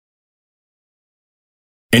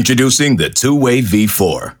Introducing the Two-Way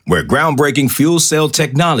V4, where groundbreaking fuel cell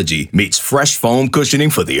technology meets fresh foam cushioning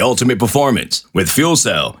for the ultimate performance. With Fuel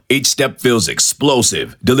Cell, each step feels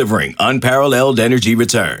explosive, delivering unparalleled energy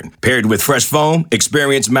return. Paired with fresh foam,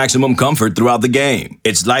 experience maximum comfort throughout the game.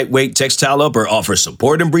 Its lightweight textile upper offers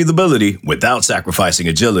support and breathability without sacrificing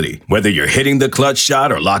agility. Whether you're hitting the clutch shot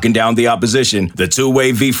or locking down the opposition, the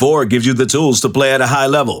Two-Way V4 gives you the tools to play at a high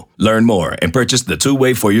level. Learn more and purchase the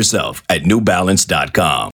Two-Way for yourself at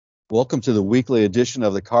newbalance.com. Welcome to the weekly edition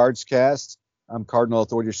of the Cards Cast. I'm Cardinal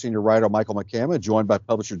Authority Senior Writer Michael McCammon, joined by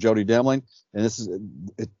publisher Jody Demling. And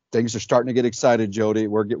things are starting to get excited, Jody.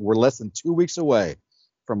 We're less than 2 weeks away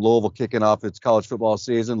from Louisville kicking off its college football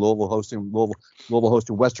season. Louisville hosting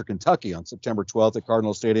Western Kentucky on September 12th at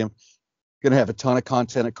Cardinal Stadium. Going to have a ton of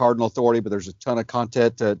content at Cardinal Authority, but there's a ton of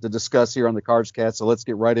content to discuss here on the Cards Cast. So let's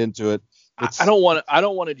get right into it. I don't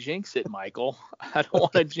want to jinx it, Michael. I don't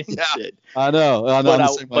want to jinx it. I know.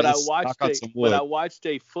 But I watched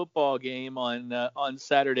a football game on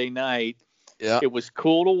Saturday night. Yeah. It was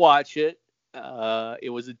cool to watch it. It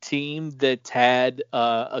was a team that had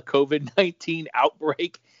a COVID-19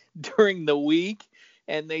 outbreak during the week,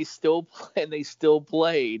 and they still played.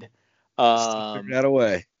 Figured that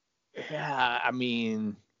away. Yeah, I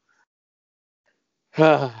mean,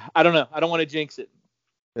 I don't know. I don't want to jinx it.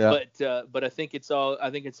 Yeah. But I think it's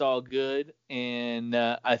all good, and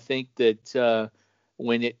I think that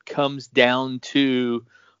when it comes down to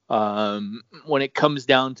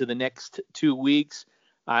the next 2 weeks,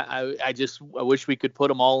 I wish we could put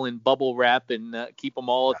them all in bubble wrap and keep them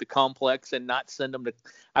all at the complex and not send them to.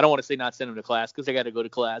 I don't want to say not send them to class because they got to go to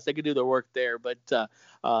class. They could do their work there, but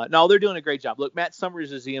no, they're doing a great job. Look, Matt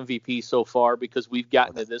Summers is the MVP so far because we've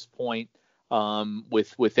gotten to this point.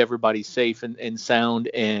 With everybody safe and sound,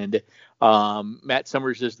 and Matt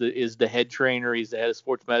Summers is the head trainer. He's the head of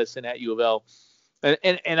sports medicine at U of L,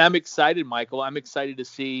 and I'm excited, Michael. I'm excited to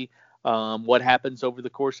see what happens over the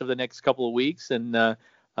course of the next couple of weeks, and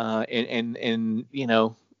you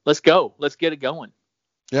know, let's go, let's get it going.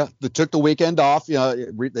 Yeah, they took the weekend off. You know,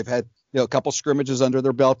 they've had a couple scrimmages under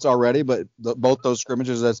their belts already, but both those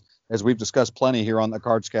scrimmages, as we've discussed plenty here on the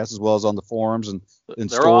Cards Cast as well as on the forums and they're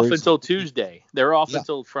stories. off until Tuesday. They're off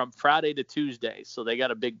until from Friday to Tuesday, so they got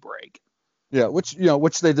a big break. Yeah,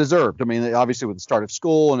 which they deserved. I mean, obviously with the start of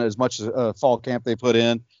school and as much as fall camp they put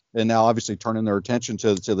in, and now obviously turning their attention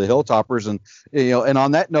to the Hilltoppers, and and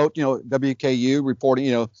on that note, WKU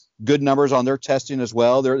reporting good numbers on their testing as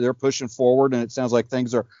well. They're pushing forward, and it sounds like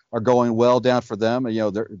things are going well down for them.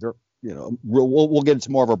 They're we'll get into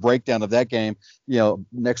more of a breakdown of that game,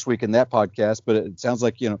 next week in that podcast. But it sounds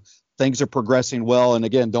like, things are progressing well. And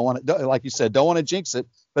again, like you said, don't want to jinx it.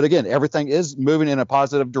 But again, everything is moving in a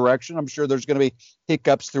positive direction. I'm sure there's going to be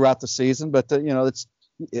hiccups throughout the season, but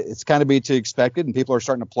it's kind of be to expected, and people are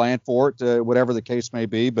starting to plan for it, whatever the case may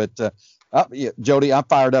be. But Jody, I'm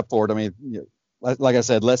fired up for it. I mean, like I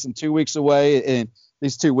said, less than 2 weeks away, and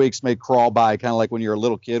these 2 weeks may crawl by, kind of like when you're a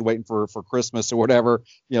little kid waiting for Christmas or whatever,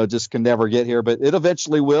 just can never get here, but it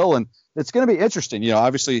eventually will. And it's going to be interesting.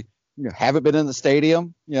 Obviously, haven't been in the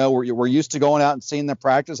stadium. We're used to going out and seeing them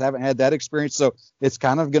practice. Haven't had that experience. So it's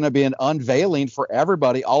kind of going to be an unveiling for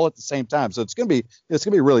everybody all at the same time. So it's going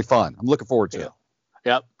to be really fun. I'm looking forward to it.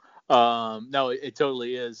 Yep. No, it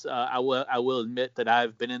totally is. I will admit that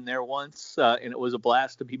I've been in there once, and it was a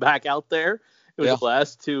blast to be back out there. It was a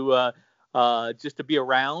blast to just to be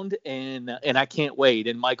around, and I can't wait.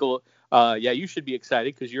 And Michael, you should be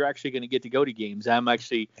excited because you're actually going to get to go to games. I'm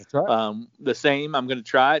actually the same. I'm going to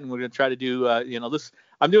try it, and we're going to try to do this.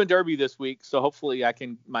 I'm doing Derby this week, so hopefully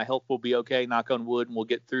my health will be okay. Knock on wood, and we'll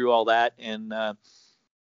get through all that, and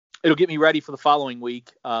it'll get me ready for the following week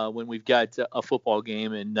when we've got a football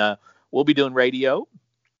game, and we'll be doing radio.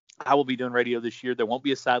 I will be doing radio this year. There won't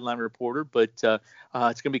be a sideline reporter, but it's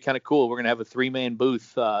going to be kind of cool. We're going to have a 3-man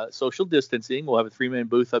booth, social distancing. We'll have a 3-man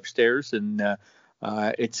booth upstairs, and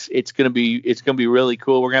it's going to be really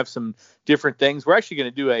cool. We're going to have some different things. We're actually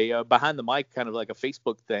going to do a behind the mic, kind of like a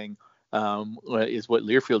Facebook thing, is what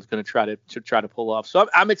Learfield's going to try to pull off. So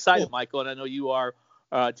I'm excited, Michael, and I know you are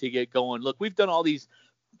to get going. Look, we've done all these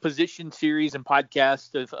position series and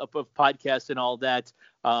podcasts of podcasts and all that.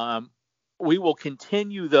 We will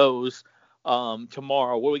continue those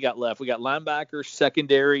tomorrow. What we got left? We got linebackers,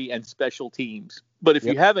 secondary, and special teams. But if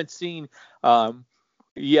you haven't seen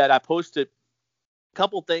yet, I posted a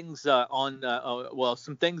couple things on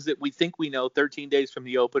some things that we think we know 13 days from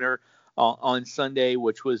the opener on Sunday,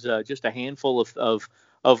 which was just a handful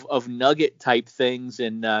of nugget type things.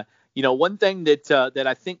 And one thing that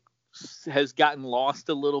I think has gotten lost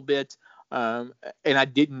a little bit, and I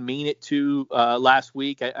didn't mean it to last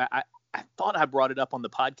week. I thought I brought it up on the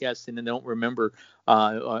podcast, and I don't remember.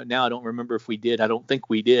 Now I don't remember if we did. I don't think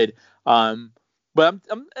we did. But I'm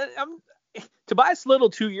Tobias Little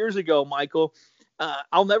 2 years ago, Michael.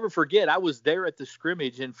 I'll never forget. I was there at the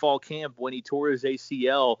scrimmage in fall camp when he tore his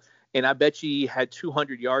ACL, and I bet you he had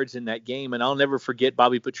 200 yards in that game. And I'll never forget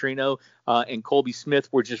Bobby Petrino and Colby Smith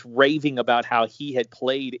were just raving about how he had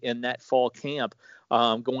played in that fall camp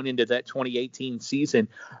going into that 2018 season.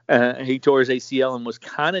 He tore his ACL and was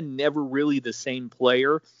kind of never really the same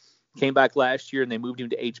player. Came back last year, and they moved him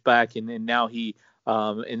to H-back, and now he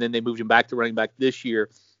and then they moved him back to running back this year.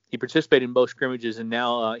 He participated in both scrimmages, and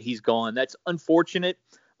now he's gone. That's unfortunate,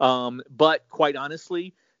 but quite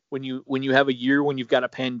honestly, when you have a year when you've got a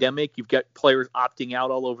pandemic, you've got players opting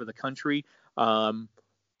out all over the country,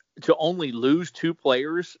 to only lose 2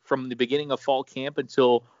 players from the beginning of fall camp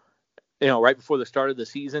until right before the start of the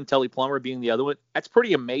season, Telly Plummer being the other one, that's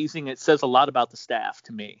pretty amazing. It says a lot about the staff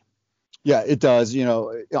to me. Yeah, it does.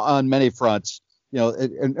 On many fronts.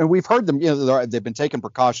 And we've heard them, they've been taking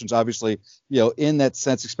precautions, obviously, in that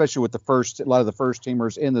sense, especially with a lot of the first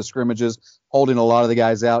teamers in the scrimmages, holding a lot of the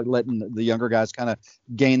guys out, letting the younger guys kind of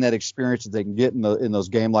gain that experience that they can get in those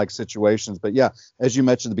game-like situations. But yeah, as you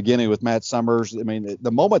mentioned at the beginning with Matt Summers, I mean,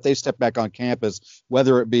 the moment they step back on campus,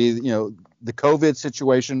 whether it be, the COVID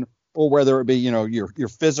situation or whether it be, your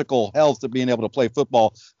physical health of being able to play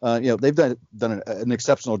football, they've done an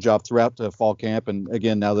exceptional job throughout the fall camp. And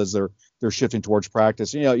again, now as they're shifting towards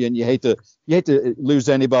practice, and you hate to lose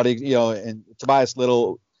anybody, and Tobias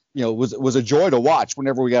Little, was a joy to watch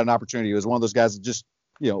whenever we got an opportunity. He was one of those guys that just,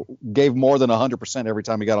 gave more than 100% every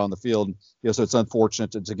time he got on the field. So it's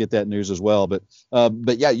unfortunate to get that news as well. But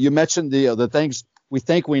yeah, you mentioned the things we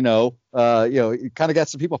think we know. It kind of got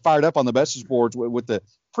some people fired up on the message boards with the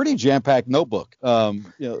pretty jam-packed notebook.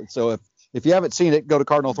 So if you haven't seen it, go to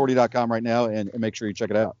cardinalauthority.com right now and make sure you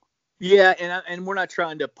check it out. Yeah, and we're not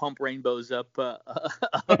trying to pump rainbows up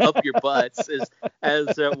up your butts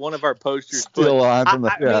as one of our posters. Still on.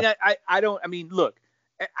 I mean, look,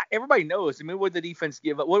 everybody knows. I mean, what did the defense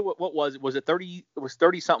give up? What was it? Was it 30? It was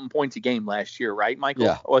 30-something points a game last year, right, Michael?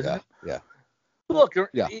 Yeah, wasn't it? Yeah. Look,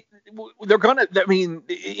 they're gonna. I mean,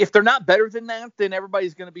 if they're not better than that, then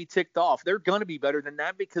everybody's gonna be ticked off. They're gonna be better than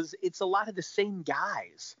that because it's a lot of the same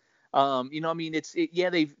guys. I mean,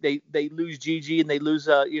 they lose Gigi and they lose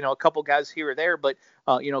a couple guys here or there, but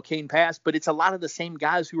Kane passed, but it's a lot of the same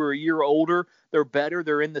guys who are a year older. They're better.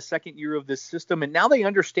 They're in the second year of this system, and now they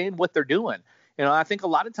understand what they're doing. I think a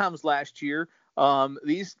lot of times last year,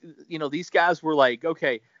 these guys were like,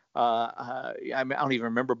 okay. I don't even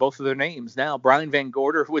remember both of their names now. Brian Van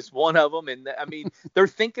Gorder was one of them. And I mean, they're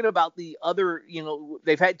thinking about the other,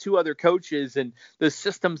 they've had 2 other coaches and the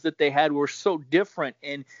systems that they had were so different.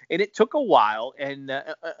 And it took a while. And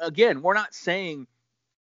again, we're not saying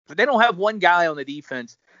they don't have one guy on the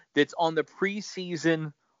defense that's on the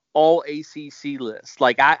preseason all ACC list.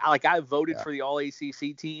 Like I voted for the all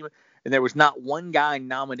ACC team and there was not one guy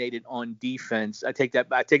nominated on defense. I take that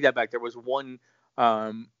back. There was one,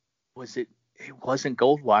 it wasn't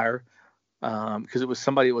Goldwire because it was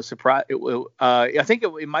somebody who was surprised. I think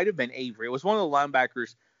it might have been Avery. It was one of the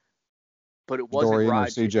linebackers, but it wasn't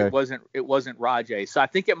Rajay. It wasn't Rajay. So I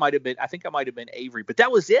think it might have been Avery, but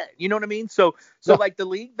that was it. You know what I mean? So like the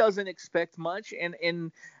league doesn't expect much,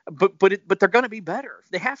 but they're going to be better.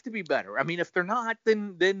 They have to be better. I mean, if they're not,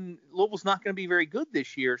 then Louisville's not going to be very good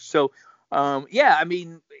this year. So yeah, I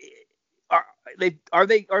mean. Are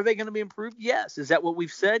they going to be improved? Yes. Is that what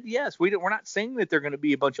we've said? Yes. We're not saying that they're going to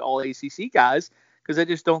be a bunch of all ACC guys because I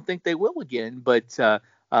just don't think they will again. But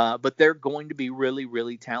they're going to be really,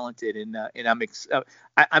 really talented, and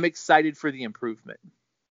I'm excited for the improvement.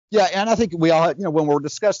 Yeah, and I think we all, when we're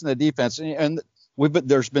discussing the defense, and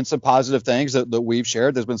there's been some positive things that we've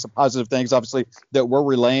shared. There's been some positive things, obviously, that we're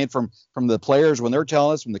relaying from the players when they're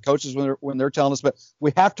telling us, from the coaches when they're telling us. But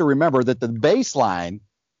we have to remember that the baseline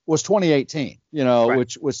was 2018, right.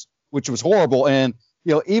 which was horrible. And,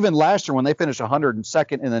 even last year when they finished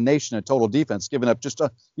 102nd in the nation in total defense, giving up just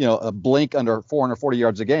a blink under 440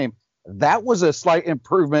 yards a game, that was a slight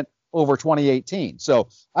improvement over 2018. So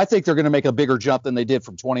I think they're going to make a bigger jump than they did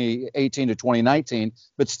from 2018 to 2019.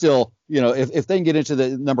 But still, if they can get into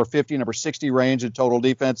the number 50, number 60 range in total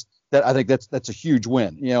defense, that I think that's a huge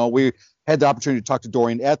win. We had the opportunity to talk to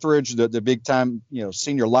Dorian Etheridge, the big time,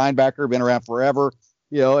 senior linebacker, been around forever.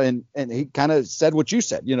 And he kind of said what you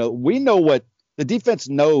said. We know what the defense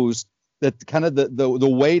knows, that kind of the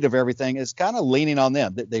weight of everything is kind of leaning on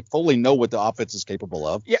them. They fully know what the offense is capable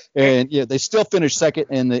of. Yeah. And they still finished second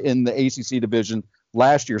in the ACC division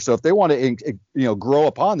last year. So if they want to grow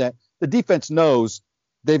upon that, the defense knows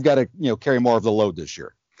they've got to carry more of the load this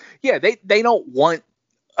year. Yeah, they don't want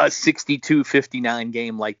a 62-59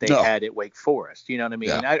 game like they had at Wake Forest. You know what I mean?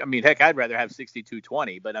 Yeah. I mean, heck, I'd rather have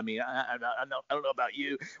 62-20. But I mean, I don't know about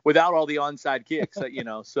you without all the onside kicks.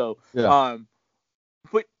 So Yeah.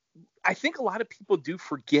 but I think a lot of people do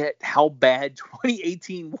forget how bad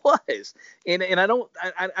 2018 was, and I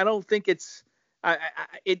don't think it's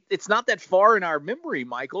it's not that far in our memory,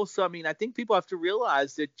 Michael. So I mean, I think people have to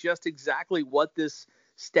realize that just exactly what this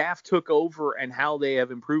staff took over and how they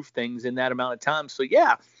have improved things in that amount of time. So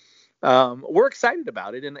yeah, we're excited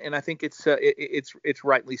about it, and I think it's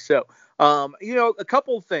rightly so. A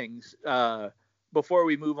couple of things before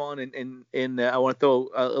we move on, and I want to throw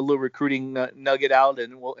a little recruiting nugget out,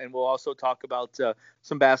 and we'll also talk about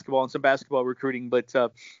some basketball recruiting. But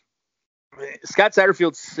Scott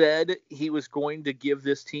Satterfield said he was going to give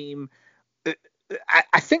this team.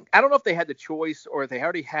 I think, I don't know if they had the choice or if they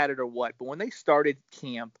already had it or what, but when they started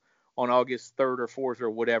camp on August 3rd or 4th or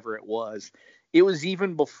whatever it was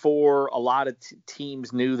even before a lot of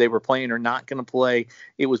teams knew they were playing or not going to play.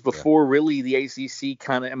 It was before really the ACC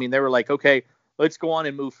they were like, okay, let's go on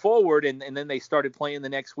and move forward. And then they started playing the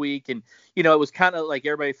next week. And, it was kind of like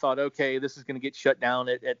everybody thought, okay, this is going to get shut down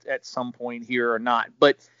at some point here or not.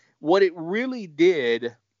 But what it really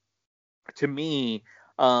did to me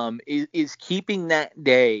is keeping that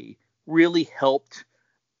day really helped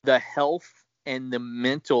the health and the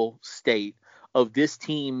mental state of this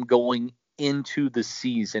team going into the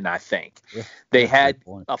season. I think they had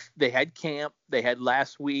camp, they had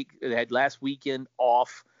last weekend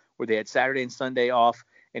off where they had Saturday and Sunday off,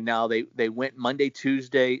 and now they went Monday,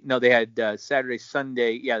 Tuesday. No, they had Saturday,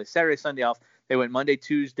 Sunday. Yeah, the Saturday, Sunday off. They went Monday,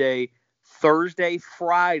 Tuesday, Thursday,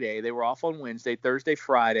 Friday. They were off on Wednesday, Thursday,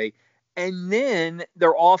 Friday. And then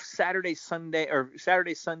they're off Saturday, Sunday,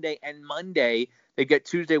 and Monday. They get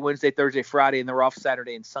Tuesday, Wednesday, Thursday, Friday, and they're off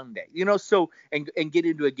Saturday and Sunday. So and get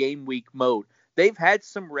into a game week mode. They've had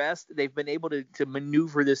some rest. They've been able to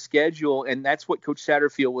maneuver this schedule, and that's what Coach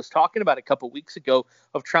Satterfield was talking about a couple of weeks ago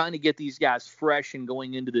of trying to get these guys fresh and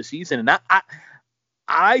going into the season. And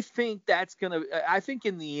I think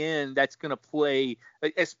in the end that's gonna play,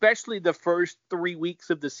 especially the first 3 weeks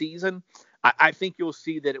of the season. I think you'll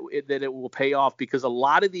see that it will pay off, because a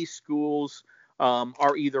lot of these schools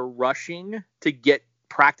are either rushing to get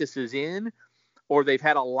practices in, or they've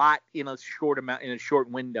had a lot in a short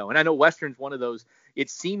window. And I know Western's one of those. It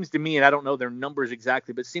seems to me, and I don't know their numbers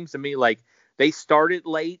exactly, but it seems to me like they started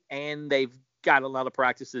late and they've got a lot of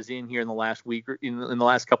practices in here in the last week or in the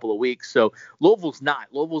last couple of weeks. So Louisville's not.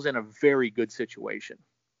 Louisville's in a very good situation.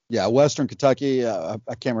 Yeah, Western Kentucky. I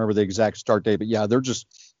can't remember the exact start date, but yeah, they're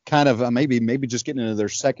just kind of maybe just getting into their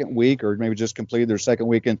second week, or maybe just completed their second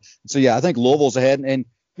week. And so yeah, I think Louisville's ahead. And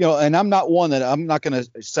and I'm not going to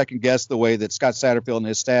second guess the way that Scott Satterfield and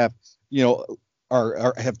his staff,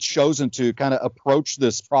 have chosen to kind of approach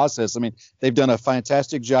this process. I mean, they've done a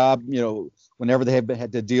fantastic job. Whenever they have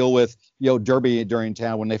had to deal with Derby during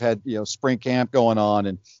town, when they've had spring camp going on,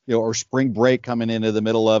 and or spring break coming into the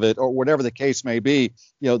middle of it, or whatever the case may be,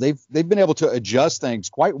 they've been able to adjust things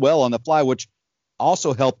quite well on the fly, which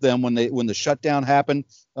also helped them when the shutdown happened.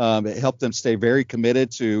 It helped them stay very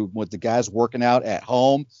committed to with the guys working out at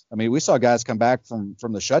home. I mean, we saw guys come back from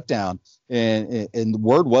the shutdown, and the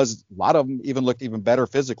word was a lot of them even looked even better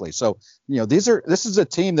physically. So this is a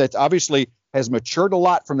team that obviously has matured a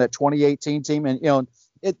lot from that 2018 team, and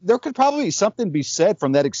there could probably something be said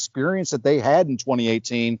from that experience that they had in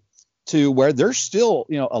 2018 to where there's still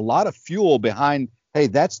a lot of fuel behind. Hey,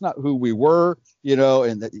 that's not who we were,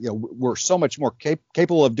 and that, we're so much more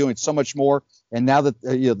capable of doing so much more. And now that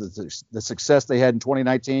the success they had in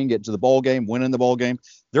 2019, getting to the bowl game, winning the bowl game,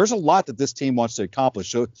 there's a lot that this team wants to accomplish.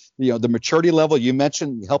 So, the maturity level you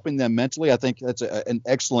mentioned, helping them mentally, I think that's an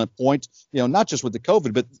excellent point. Not just with the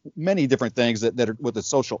COVID, but many different things that are with the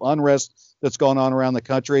social unrest that's going on around the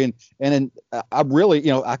country. And I really,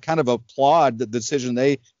 I kind of applaud the decision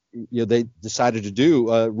they decided to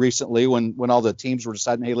do recently when all the teams were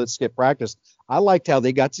deciding, hey, let's skip practice. I liked how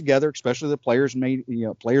they got together, especially the players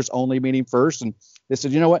only meeting first, and they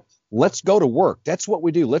said, you know what, let's go to work. That's what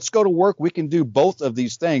we do. Let's go to work. We can do both of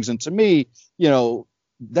these things. And to me,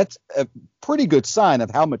 that's a pretty good sign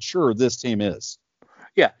of how mature this team is.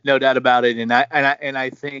 Yeah, no doubt about it. And I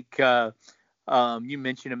think you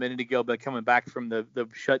mentioned a minute ago about coming back from the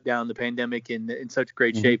shutdown, the pandemic, in such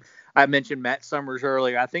great shape. I mentioned Matt Summers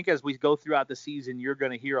earlier. I think as we go throughout the season, you're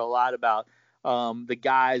going to hear a lot about the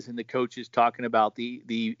guys and the coaches talking about the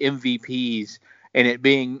MVPs and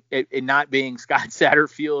it not being Scott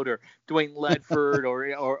Satterfield or Dwayne Ledford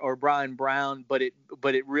or Brian Brown, but it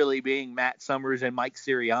really being Matt Summers and Mike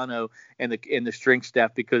Sirianno and the strength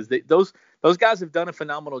staff, because those guys have done a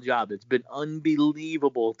phenomenal job. It's been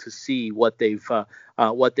unbelievable to see what they've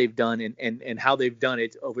done and how they've done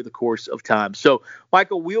it over the course of time. So,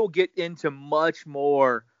 Michael, we'll get into much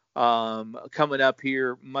more coming up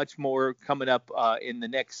here, much more coming up in the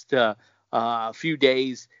next few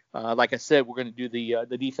days. Like I said, we're going to do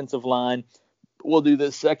the defensive line. We'll do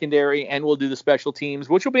the secondary, and we'll do the special teams,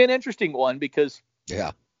 which will be an interesting one because,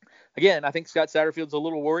 again, I think Scott Satterfield's a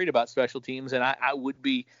little worried about special teams, and I would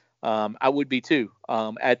be too.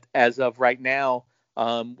 As of right now,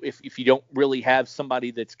 if you don't really have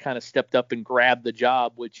somebody that's kind of stepped up and grabbed the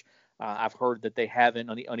job, which I've heard that they haven't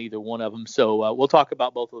on either one of them. So we'll talk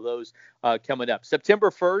about both of those coming up. September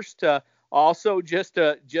 1st, also just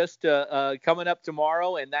coming up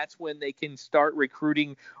tomorrow, and that's when they can start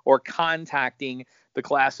recruiting or contacting the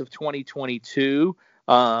class of 2022.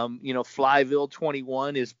 Flyville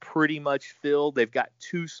 21 is pretty much filled. They've got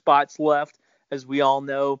 2 spots left, as we all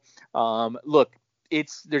know. Look,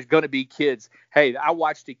 there's going to be kids. Hey, I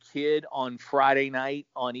watched a kid on Friday night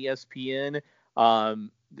on ESPN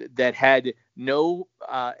that had no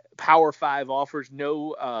Power 5 offers,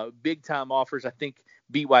 no big-time offers. I think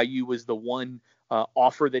BYU was the one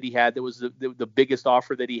offer that he had. That was the biggest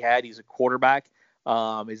offer that he had. He's a quarterback.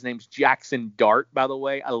 His name's Jackson Dart, by the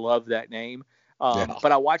way. I love that name.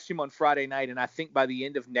 But I watched him on Friday night, and I think by the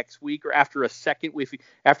end of next week or after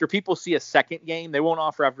after people see a second game, they won't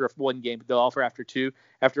offer after one game, but they'll offer after 2.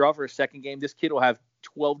 After offer a second game, this kid will have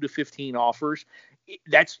 12 to 15 offers.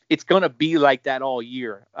 It's going to be like that all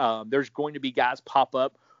year. There's going to be guys pop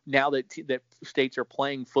up now that states are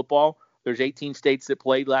playing football. There's 18 states that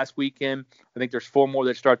played last weekend. I think there's 4 more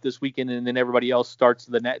that start this weekend, and then everybody else starts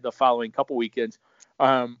the following couple weekends.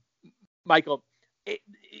 Michael,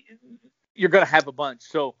 you're going to have a bunch.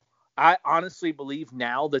 So I honestly believe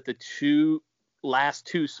now that the last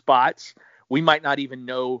 2 spots, we might not even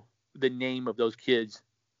know the name of those kids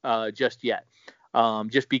just yet.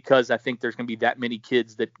 Just because I think there's going to be that many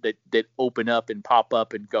kids that open up and pop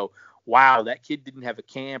up and go, wow, that kid didn't have a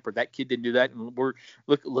camp, or that kid didn't do that, and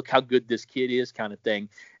look how good this kid is, kind of thing.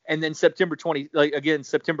 And then September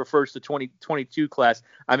 1st, the 2022 class,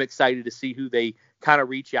 I'm excited to see who they kind of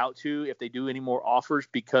reach out to if they do any more offers,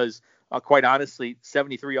 because quite honestly,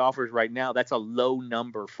 73 offers right now, that's a low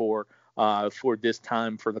number for this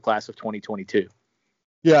time for the class of 2022.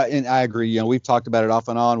 Yeah, and I agree. We've talked about it off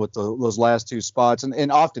and on with those last 2 spots,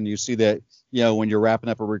 and often you see that, when you're wrapping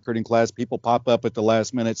up a recruiting class, people pop up at the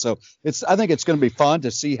last minute. So I think it's going to be fun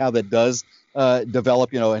to see how that does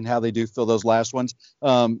develop, and how they do fill those last ones.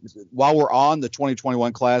 While we're on the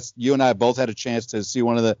 2021 class, you and I both had a chance to see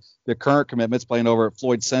one of the current commitments playing over at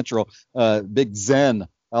Floyd Central, Big Zen,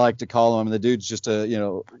 I like to call him. And the dude's just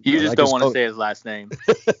You just don't want to say his last name.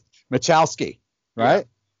 Michalski, right?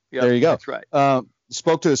 Yeah, there you go. That's right.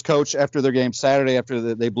 Spoke to his coach after their game Saturday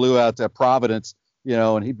after they blew out Providence,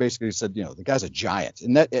 and he basically said, the guy's a giant,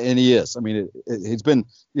 and he is. I mean, he's been,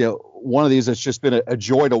 one of these that's just been a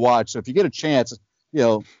joy to watch. So if you get a chance,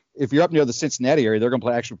 if you're up near the Cincinnati area, they're going to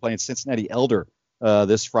actually playing Cincinnati Elder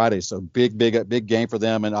this Friday. So big game for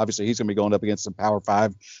them, and obviously he's going to be going up against some Power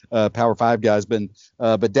 5 guys.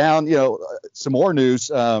 But down, some more news.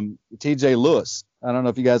 TJ Lewis. I don't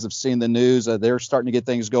know if you guys have seen the news. They're starting to get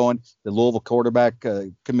things going. The Louisville quarterback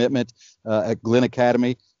commitment at Glenn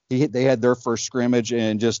Academy. They had their first scrimmage,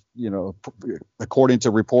 and just, according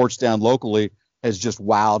to reports down locally, has just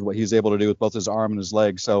wowed what he's able to do with both his arm and his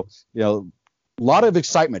leg. So, a lot of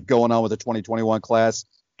excitement going on with the 2021 class.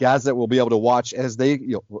 Guys that we'll be able to watch as they,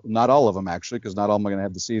 not all of them actually, because not all of them are going to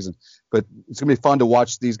have the season. But it's going to be fun to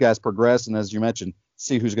watch these guys progress, and as you mentioned,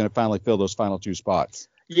 see who's going to finally fill those final 2 spots.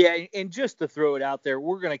 Yeah, and just to throw it out there,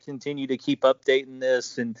 we're going to continue to keep updating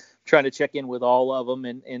this and trying to check in with all of them.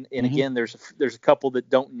 And again, there's a couple that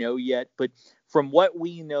don't know yet, but from what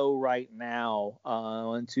we know right now,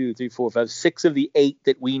 1, 2, 3, 4, 5, 6 of the 8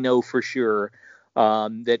 that we know for sure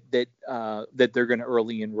that they're going to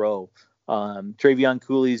early enroll. Travion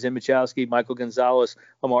Cooley, Zen Michalski, Michael Gonzalez,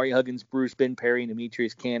 Amari Huggins, Bruce Ben Perry, and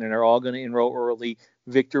Demetrius Cannon are all going to enroll early.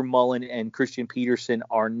 Victor Mullen and Christian Peterson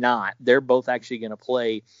are not. They're both actually going to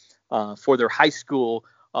play for their high school.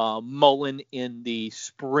 Mullen in the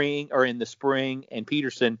spring, and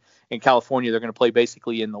Peterson in California. They're going to play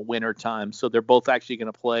basically in the winter time. So they're both actually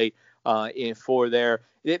going to play for their.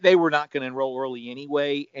 They were not going to enroll early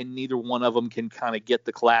anyway, and neither one of them can kind of get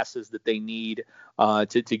the classes that they need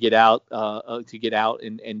to get out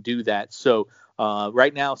and do that. So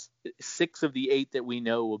Right now, 6 of the 8 that we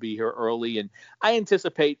know will be here early, and I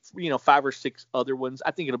anticipate 5 or 6 other ones. I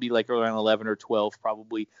think it'll be like around 11 or 12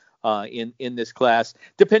 probably in this class,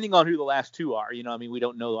 depending on who the last 2 are. I mean, we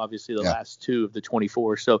don't know obviously the last 2 of the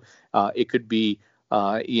 24, so it could be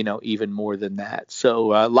even more than that.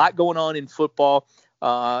 So a lot going on in football.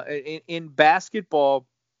 In basketball,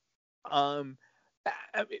 I'm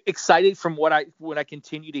excited from what I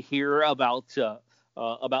continue to hear about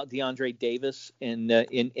DeAndre Davis and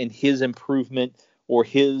in his improvement or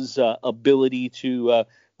his ability to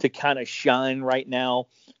kind of shine right now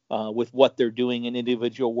with what they're doing in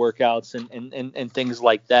individual workouts and things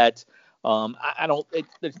like that.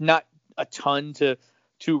 There's not a ton to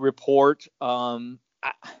report. From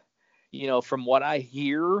what I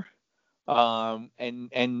hear,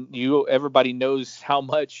 everybody knows how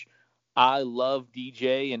much I love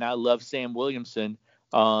DJ and I love Sam Williamson.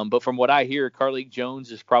 But from what I hear, Carlik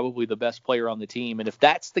Jones is probably the best player on the team. And if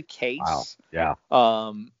that's the case,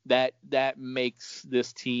 that makes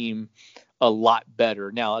this team a lot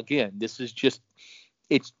better. Now, again, this is just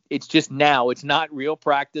it's just now. It's not real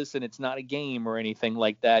practice and it's not a game or anything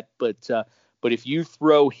like that. But if you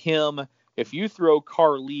throw Carlik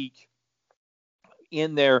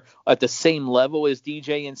in there at the same level as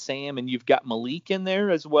DJ and Sam, and you've got Malik in there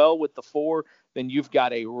as well with the 4, then you've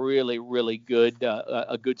got a really, really good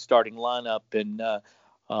a good starting lineup. And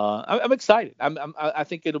I'm excited. I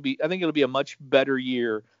think it'll be a much better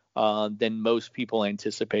year than most people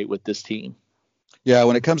anticipate with this team. Yeah,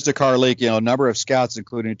 when it comes to Carlik, a number of scouts,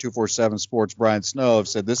 including 247 Sports' Brian Snow, have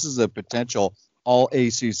said this is a potential all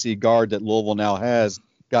ACC guard that Louisville now has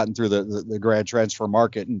gotten through the grad transfer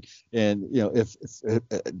market. And if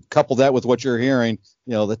couple that with what you're hearing,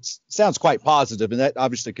 that sounds quite positive. And that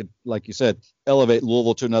obviously could, like you said, elevate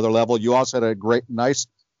Louisville to another level. You also had a nice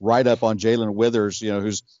write-up on Jalen Withers,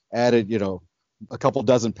 who's added, a couple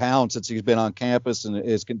dozen pounds since he's been on campus and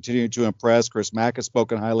is continuing to impress. Chris Mack has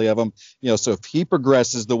spoken highly of him. So if he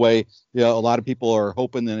progresses the way, a lot of people are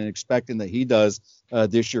hoping and expecting that he does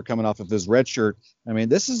this year coming off of his red shirt. I mean,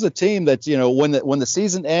 this is a team that, when the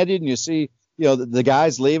season ended and you see, the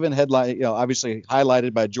guys leaving, headline, obviously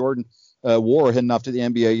highlighted by Jordan War heading off to the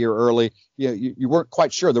NBA year early, you weren't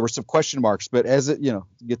quite sure. There were some question marks, but as it, you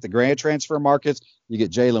get the grad transfer markets, you get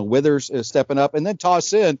Jalen Withers stepping up, and then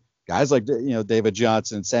toss in guys like, David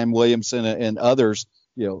Johnson, Sam Williamson, and others,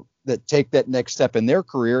 that take that next step in their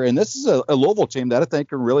career. And this is a Louisville team that I think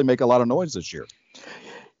can really make a lot of noise this year.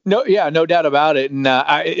 No doubt about it. And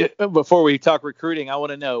before we talk recruiting, I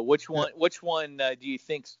want to know which one do you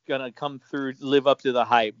think's gonna come through, live up to the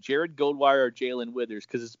hype, Jared Goldwire or Jalen Withers?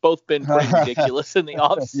 Because it's both been pretty ridiculous in the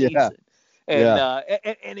off season.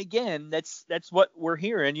 And again, that's what we're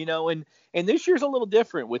hearing, and this year's a little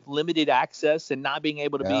different with limited access and not being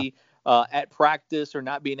able to be at practice or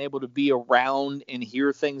not being able to be around and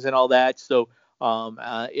hear things and all that. So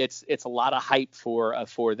it's a lot of hype for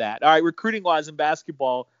that. All right, recruiting wise in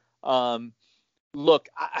basketball, look,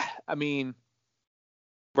 I mean,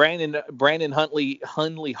 Brandon Huntley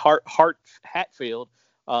Hatfield.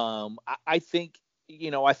 I think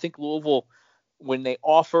Louisville, when they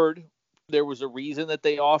offered, there was a reason that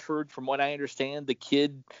they offered. From what I understand, the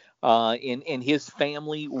kid and his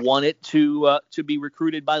family wanted to be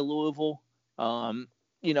recruited by Louisville.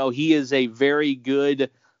 He is a very good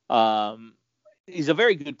he's a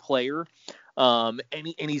very good player, and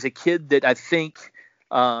he's a kid that I think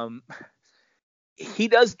he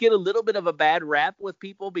does get a little bit of a bad rap with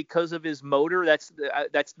people because of his motor. That's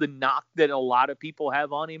the knock that a lot of people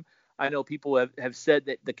have on him. I know people have said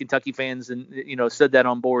that, the Kentucky fans, and said that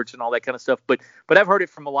on boards and all that kind of stuff. But I've heard it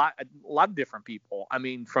from a lot of different people. I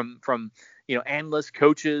mean, from analysts,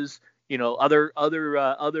 coaches, other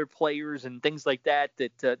players and things like that.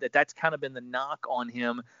 That's kind of been the knock on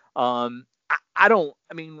him. When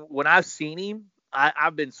I've seen him,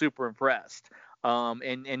 I've been super impressed.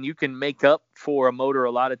 And you can make up for a motor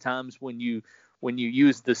a lot of times when you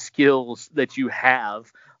use the skills that you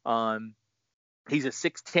have. He's a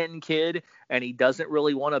 6'10" kid, and he doesn't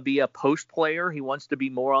really want to be a post player. He wants to be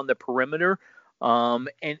more on the perimeter. And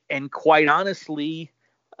quite honestly,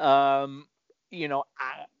 from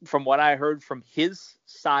what I heard from his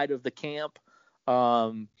side of the camp,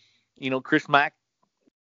 Chris Mack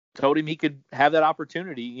told him he could have that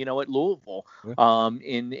opportunity, at Louisville. Yeah.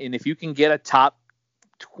 And if you can get a top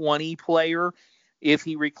 20 player, if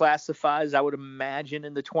he reclassifies, I would imagine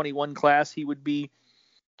in the 21 class, he would be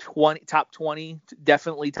top 20,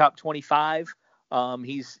 definitely top 25.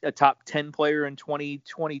 He's a top 10 player in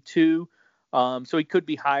 2022. So he could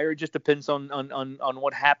be higher. It just depends on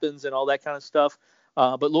what happens and all that kind of stuff.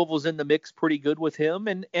 But Louisville's in the mix pretty good with him.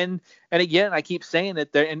 And again, I keep saying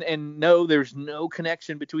that there, and no, there's no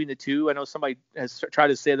connection between the two. I know somebody has tried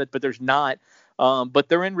to say that, but there's not. But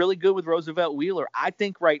they're in really good with Roosevelt Wheeler. I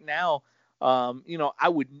think right now, I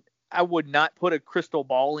would not put a crystal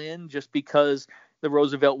ball in just because the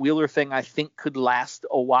Roosevelt Wheeler thing I think could last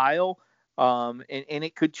a while. And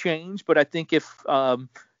it could change, but I think if I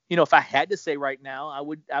had to say right now,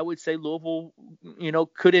 I would say Louisville,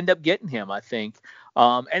 could end up getting him, I think.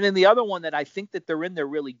 And then the other one that I think that they're in there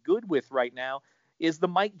really good with right now is the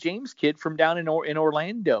Mike James kid from down in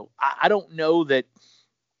Orlando. I don't know that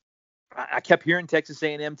I kept hearing Texas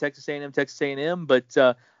A&M, but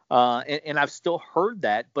and I've still heard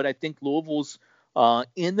that, but I think Louisville's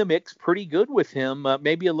in the mix pretty good with him,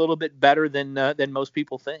 maybe a little bit better than most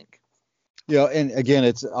people think. And again,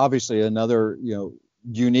 it's obviously another,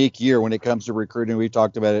 unique year when it comes to recruiting. We've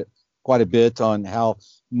talked about it quite a bit on how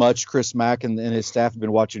much Chris Mack and his staff have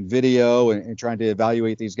been watching video and trying to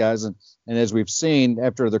evaluate these guys. And as we've seen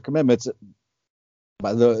after their commitments,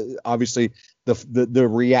 by the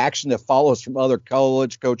reaction that follows from other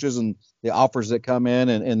college coaches and the offers that come in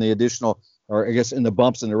and the additional, or I guess in the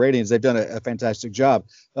bumps in the ratings, they've done a fantastic job.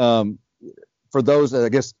 For those that I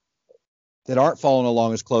guess that aren't following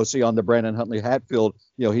along as closely on the Brandon Huntley Hatfield,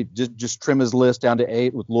 he just trim his list down to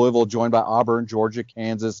 8 with Louisville joined by Auburn, Georgia,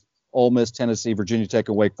 Kansas, Ole Miss, Tennessee, Virginia Tech,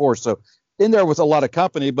 and Wake Forest. So in there with a lot of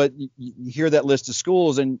company, but you hear that list of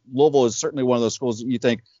schools, and Louisville is certainly one of those schools that you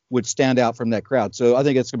think would stand out from that crowd. So I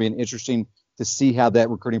think it's going to be interesting to see how that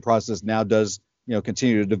recruiting process now does,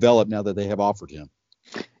 continue to develop now that they have offered him.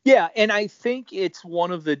 Yeah, and I think it's one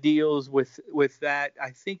of the deals with that. I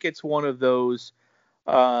think it's one of those.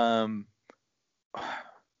 When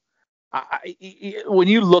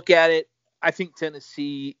you look at it, I think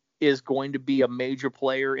Tennessee is going to be a major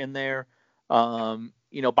player in there.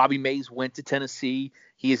 Bobby Mays went to Tennessee.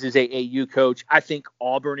 He is his AAU coach. I think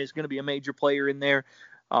Auburn is going to be a major player in there.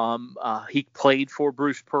 He played for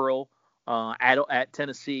Bruce Pearl at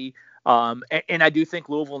Tennessee. And I do think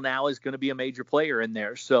Louisville now is going to be a major player in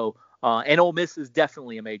there. So, and Ole Miss is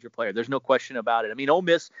definitely a major player. There's no question about it. I mean, Ole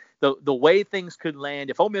Miss, the way things could land,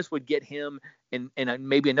 if Ole Miss would get him and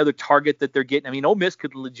maybe another target that they're getting, I mean, Ole Miss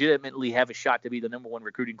could legitimately have a shot to be the number one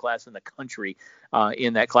recruiting class in the country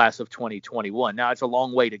in that class of 2021. Now, it's a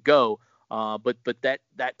long way to go, but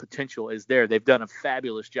that potential is there. They've done a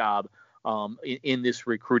fabulous job in this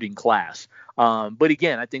recruiting class. But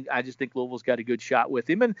again, I just think Louisville's got a good shot with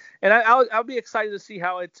him, and I'll be excited to see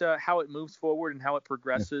how it moves forward and how it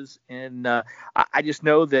progresses. And I just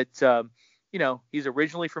know that he's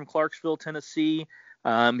originally from Clarksville, Tennessee.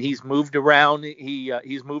 He's moved around.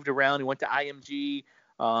 He's moved around. He went to IMG,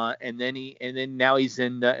 and then now he's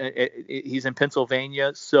in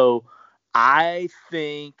Pennsylvania. So I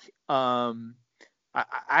think.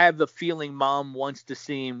 I have the feeling Mom wants to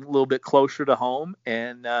see him a little bit closer to home,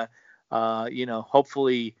 and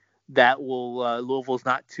hopefully that will. Louisville's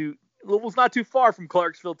not too far from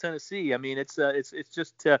Clarksville, Tennessee. I mean, it's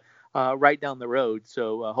just right down the road.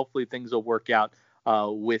 So hopefully things will work out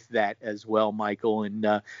with that as well, Michael.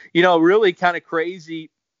 And really kind of crazy.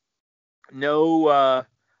 No,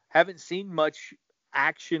 haven't seen much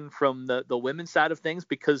action from the women's side of things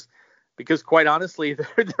because quite honestly,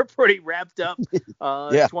 they're pretty wrapped up.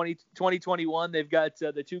 2021, they've got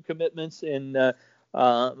the two commitments, and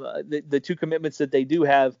the two commitments that they do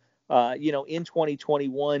have, in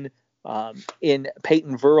 2021, in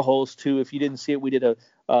Peyton Verhulst, who, if you didn't see it, we did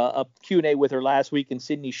a Q&A with her last week, and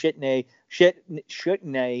Sydney Shitney,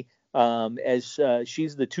 as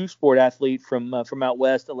she's the two-sport athlete from out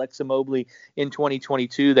west, Alexa Mobley in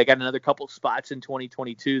 2022. They got another couple spots in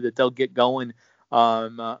 2022 that they'll get going.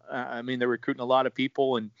 I mean, they're recruiting a lot of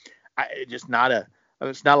people, and it's not a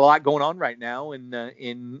lot going on right now. And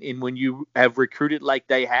in when you have recruited like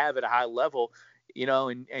they have at a high level,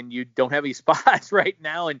 and you don't have any spots right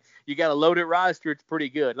now, and you got a loaded roster, it's pretty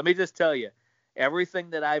good. Let me just tell you, everything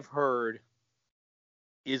that I've heard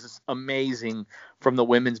is amazing from the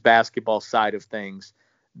women's basketball side of things.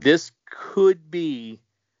 This could be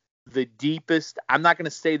the deepest. I'm not going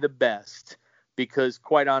to say the best, because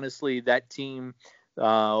quite honestly, that team,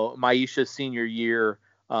 Maisha's senior year,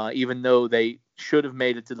 even though they should have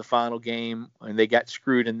made it to the final game and they got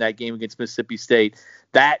screwed in that game against Mississippi State,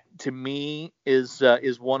 that to me is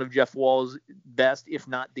one of Jeff Wall's best, if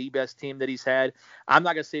not the best team that he's had. I'm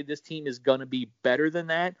not going to say this team is going to be better than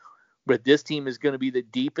that, but this team is going to be the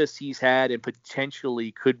deepest he's had and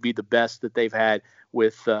potentially could be the best that they've had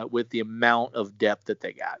with the amount of depth that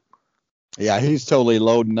they got. Yeah, he's totally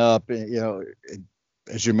loading up,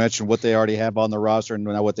 as you mentioned, what they already have on the roster and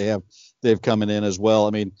now what they've coming in as well.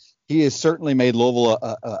 I mean, he has certainly made Louisville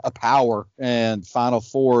a power, and Final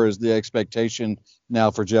Four is the expectation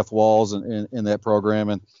now for Jeff Walz in that program.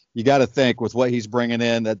 And you got to think with what he's bringing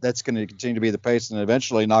in that's going to continue to be the pace, and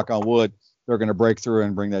eventually, knock on wood, they're going to break through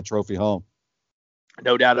and bring that trophy home.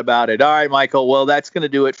 No doubt about it. All right, Michael. Well, that's going to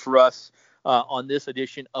do it for us on this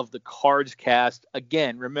edition of the Cards Cast.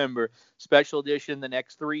 Again, remember, special edition the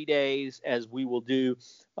next 3 days, as we will do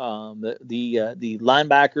the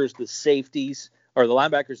linebackers, the safeties, or the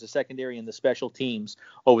linebackers, the secondary, and the special teams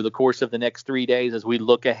over the course of the next 3 days as we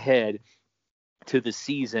look ahead to the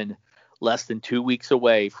season less than 2 weeks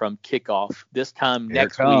away from kickoff. This time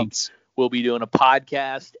next week, we'll be doing a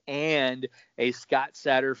podcast and a Scott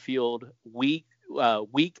Satterfield week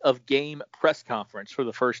of game press conference for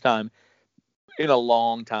the first time in a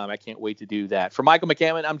long time. I can't wait to do that. For Michael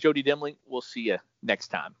McCammon, I'm Jody Demling. We'll see you next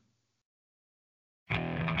time.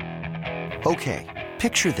 Okay,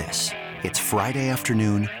 picture this. It's Friday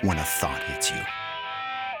afternoon when a thought hits you.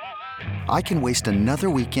 I can waste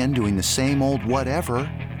another weekend doing the same old whatever,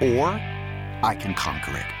 or I can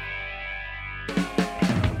conquer it.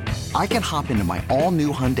 I can hop into my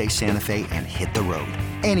all-new Hyundai Santa Fe and hit the road.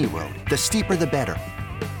 Any road. The steeper, the better.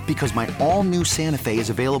 Because my all-new Santa Fe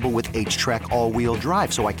is available with H-Track all-wheel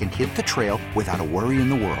drive, so I can hit the trail without a worry in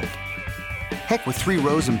the world. Heck, with 3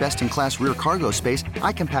 rows and best-in-class rear cargo space,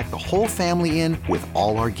 I can pack the whole family in with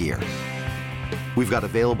all our gear. We've got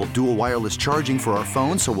available dual wireless charging for our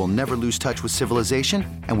phones, so we'll never lose touch with civilization,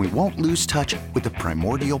 and we won't lose touch with the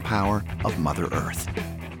primordial power of Mother Earth.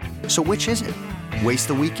 So which is it? Waste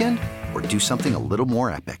the weekend or do something a little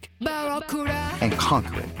more epic? And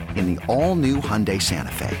conquer it in the all-new Hyundai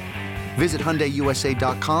Santa Fe. Visit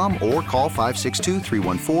HyundaiUSA.com or call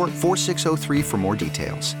 562-314-4603 for more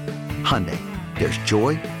details. Hyundai, there's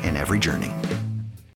joy in every journey.